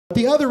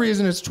The other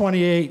reason it's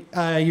 28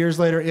 years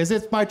later is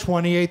it's my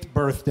 28th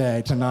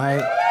birthday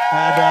tonight.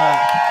 And,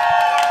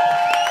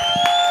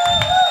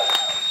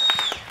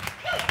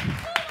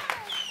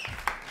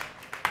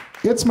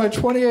 it's my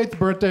 28th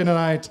birthday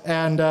tonight,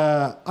 and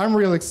I'm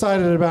real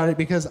excited about it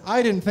because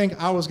I didn't think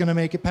I was going to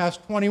make it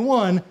past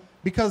 21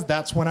 because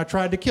that's when I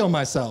tried to kill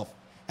myself.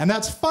 And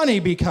that's funny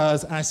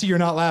because, and I see you're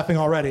not laughing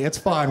already, it's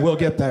fine, we'll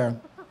get there.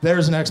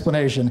 There's an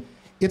explanation.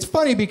 It's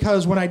funny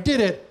because when I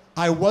did it,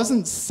 I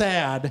wasn't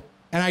sad,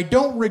 and I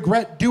don't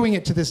regret doing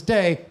it to this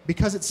day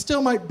because it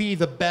still might be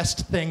the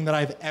best thing that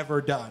I've ever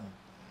done.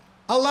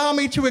 Allow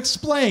me to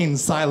explain,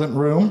 Silent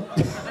Room.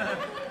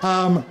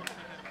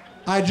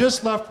 I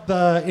just left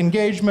the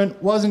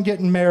engagement, wasn't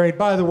getting married.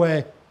 By the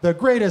way, the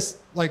greatest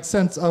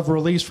sense of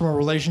release from a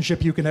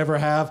relationship you can ever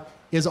have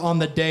is on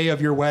the day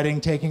of your wedding,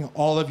 taking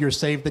all of your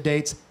save the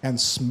dates and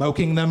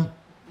smoking them.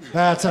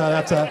 But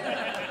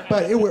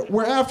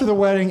we're after the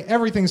wedding,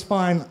 everything's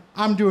fine,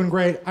 I'm doing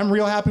great, I'm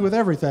real happy with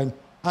everything.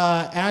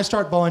 And I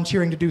start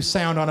volunteering to do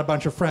sound on a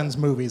bunch of friends'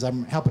 movies.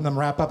 I'm helping them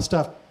wrap up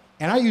stuff.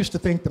 And I used to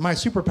think that my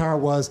superpower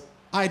was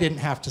I didn't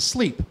have to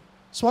sleep.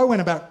 So I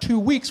went about 2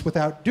 weeks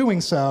without doing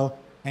so,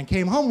 and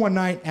came home one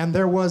night and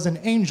there was an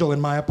angel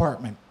in my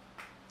apartment.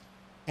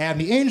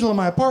 And the angel in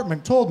my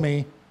apartment told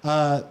me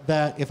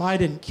that if I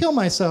didn't kill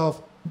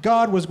myself,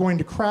 God was going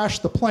to crash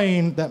the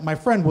plane that my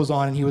friend was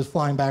on and he was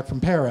flying back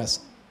from Paris.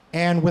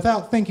 And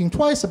without thinking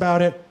twice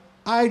about it,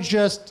 I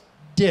just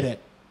did it.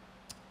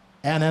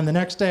 And then the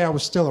next day I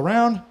was still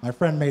around, my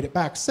friend made it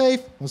back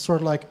safe, was sort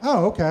of like,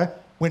 oh, okay.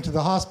 Went to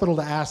the hospital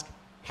to ask,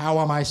 how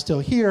am I still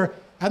here?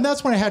 And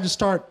that's when I had to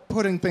start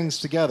putting things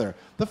together.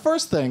 The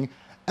first thing,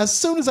 as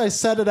soon as I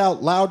said it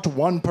out loud to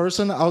one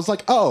person, I was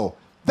like, oh,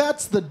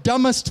 that's the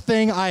dumbest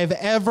thing I've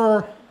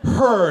ever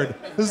heard.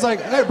 It was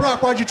like, hey,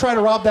 Brock, why'd you try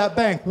to rob that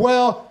bank?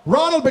 Well,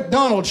 Ronald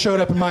McDonald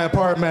showed up in my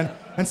apartment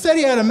and said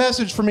he had a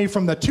message for me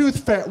from the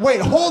tooth fairy.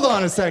 Wait, hold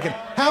on a second.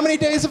 How many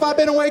days have I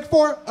been awake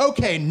for?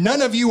 Okay,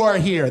 none of you are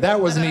here.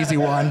 That was an easy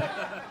one.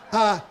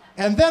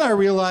 And then I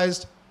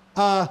realized,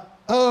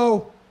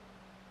 oh,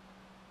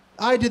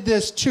 I did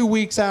this 2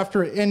 weeks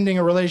after ending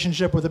a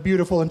relationship with a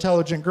beautiful,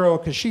 intelligent girl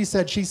because she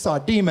said she saw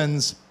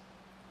demons.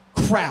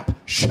 Crap.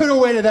 Should have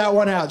waited that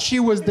one out. She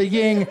was the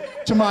yin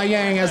to my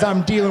yang as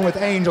I'm dealing with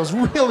angels.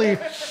 Really,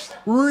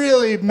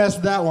 really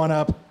messed that one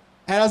up.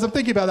 And as I'm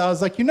thinking about that, I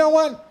was like, you know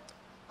what?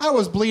 I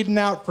was bleeding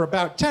out for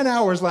about 10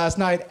 hours last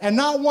night, and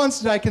not once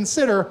did I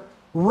consider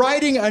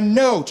writing a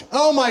note.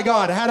 Oh my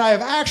God, had I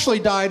have actually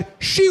died,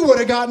 she would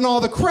have gotten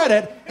all the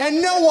credit,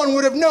 and no one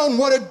would have known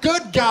what a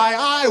good guy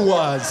I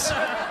was.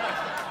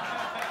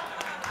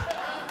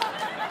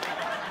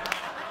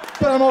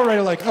 But I'm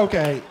already like,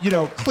 okay,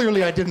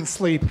 clearly I didn't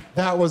sleep.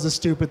 That was a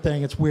stupid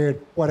thing. It's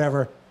weird,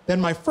 whatever.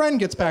 Then my friend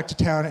gets back to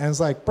town and is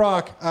like,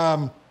 Brock,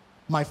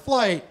 my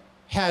flight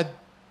had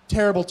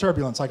terrible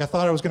turbulence. I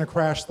thought I was going to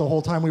crash the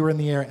whole time we were in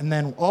the air. And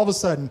then all of a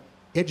sudden,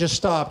 it just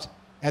stopped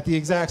at the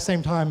exact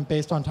same time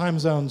based on time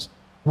zones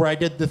where I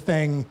did the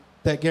thing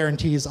that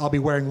guarantees I'll be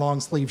wearing long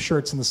sleeve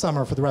shirts in the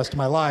summer for the rest of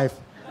my life.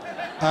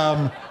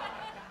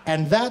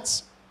 And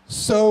that's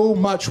so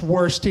much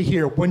worse to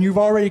hear when you've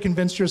already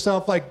convinced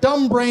yourself,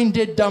 dumb brain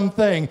did dumb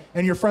thing,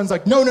 and your friend's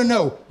like,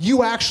 no,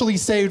 you actually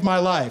saved my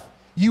life.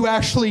 You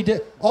actually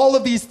did, all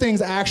of these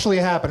things actually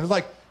happened. It's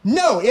like,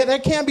 no,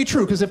 that can't be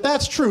true, because if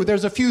that's true,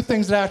 there's a few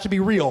things that have to be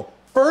real.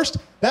 First,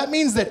 that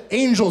means that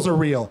angels are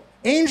real.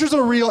 Angels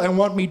are real and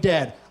want me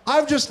dead.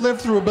 I've just lived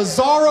through a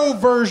bizarro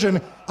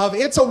version of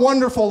It's a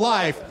Wonderful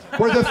Life,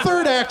 where the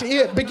third act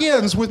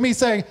begins with me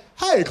saying,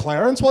 hey,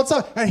 Clarence, what's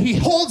up? And he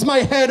holds my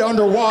head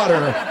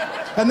underwater.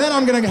 And then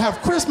I'm gonna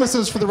have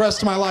Christmases for the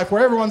rest of my life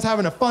where everyone's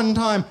having a fun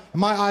time and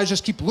my eyes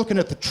just keep looking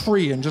at the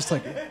tree and just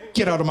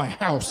get out of my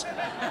house.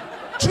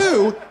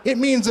 2, it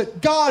means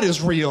that God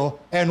is real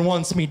and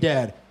wants me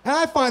dead. And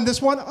I find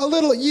this one a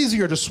little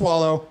easier to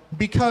swallow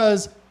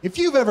because if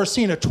you've ever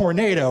seen a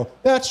tornado,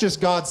 that's just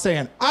God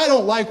saying, I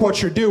don't like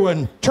what you're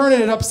doing,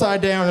 turning it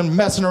upside down and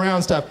messing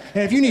around stuff.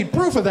 And if you need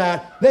proof of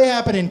that, they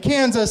happen in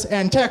Kansas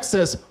and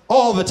Texas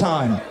all the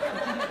time.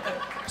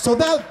 So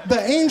that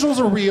the angels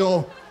are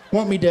real,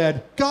 want me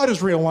dead. God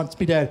is real, wants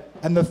me dead.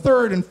 And the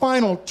third and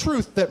final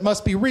truth that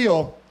must be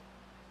real,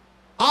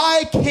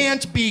 I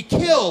can't be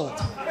killed.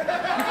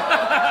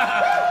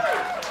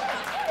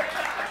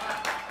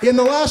 In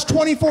the last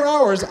 24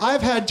 hours,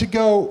 I've had to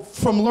go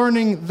from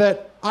learning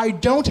that I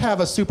don't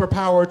have a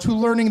superpower to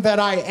learning that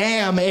I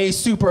am a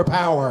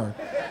superpower.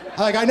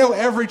 I know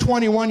every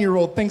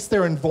 21-year-old thinks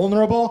they're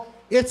invulnerable.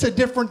 It's a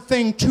different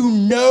thing to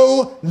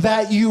know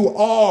that you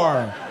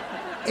are.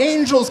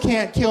 Angels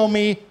can't kill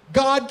me.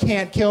 God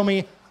can't kill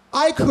me.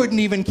 I couldn't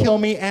even kill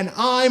me, and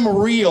I'm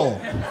real.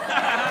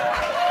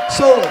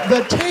 So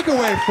the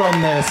takeaway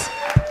from this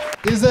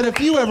is that if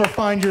you ever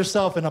find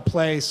yourself in a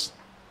place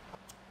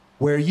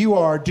where you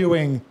are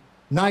doing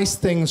nice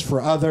things for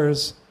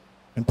others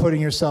and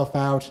putting yourself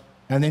out,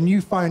 and then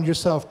you find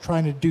yourself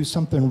trying to do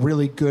something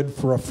really good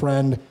for a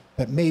friend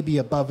that may be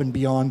above and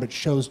beyond but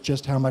shows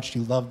just how much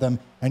you love them,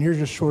 and you're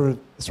just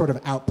sort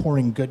of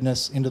outpouring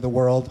goodness into the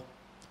world,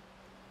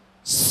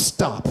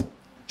 stop.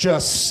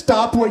 Just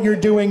stop what you're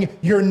doing.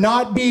 You're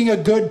not being a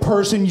good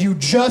person. You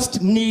just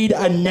need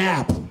a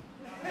nap.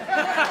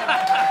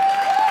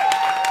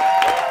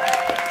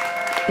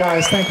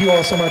 Guys, thank you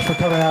all so much for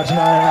coming out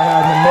tonight. I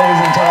had an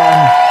amazing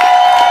time.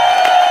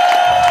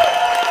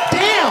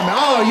 Damn!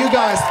 Oh, you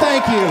guys,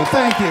 thank you.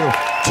 Thank you.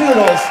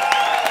 Toodles.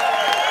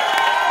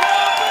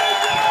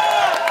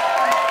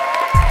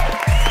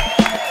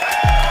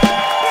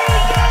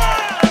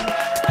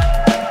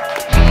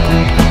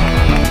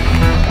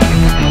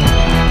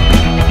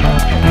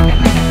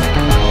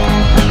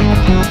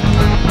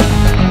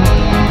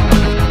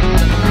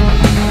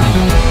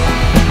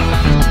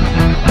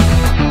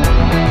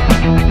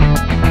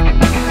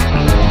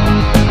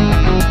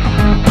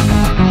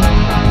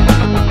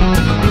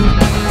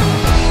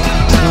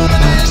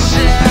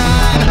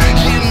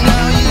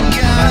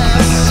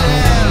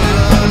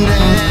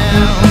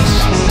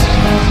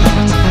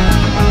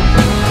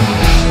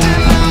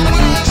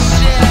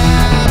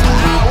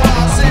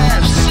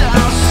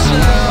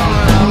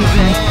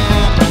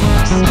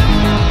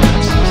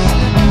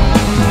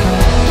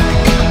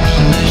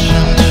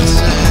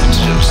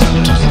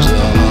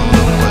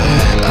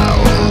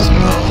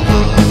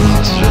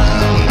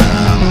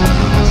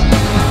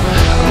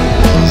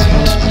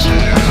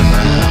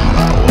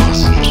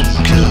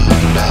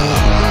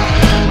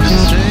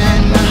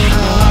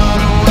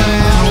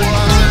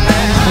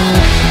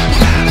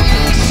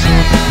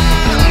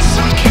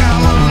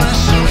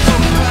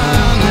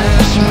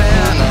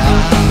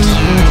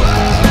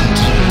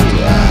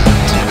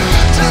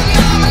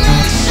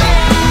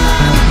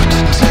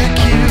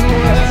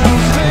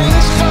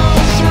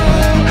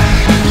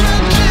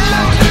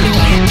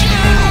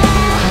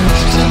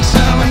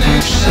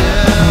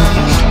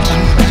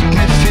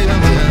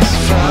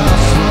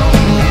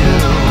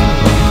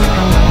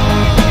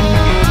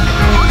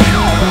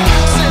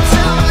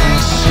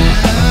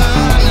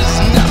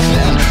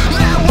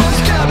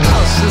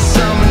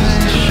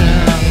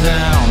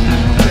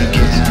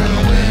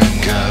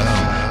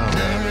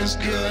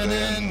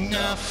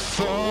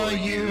 For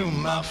you,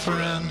 my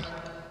friend.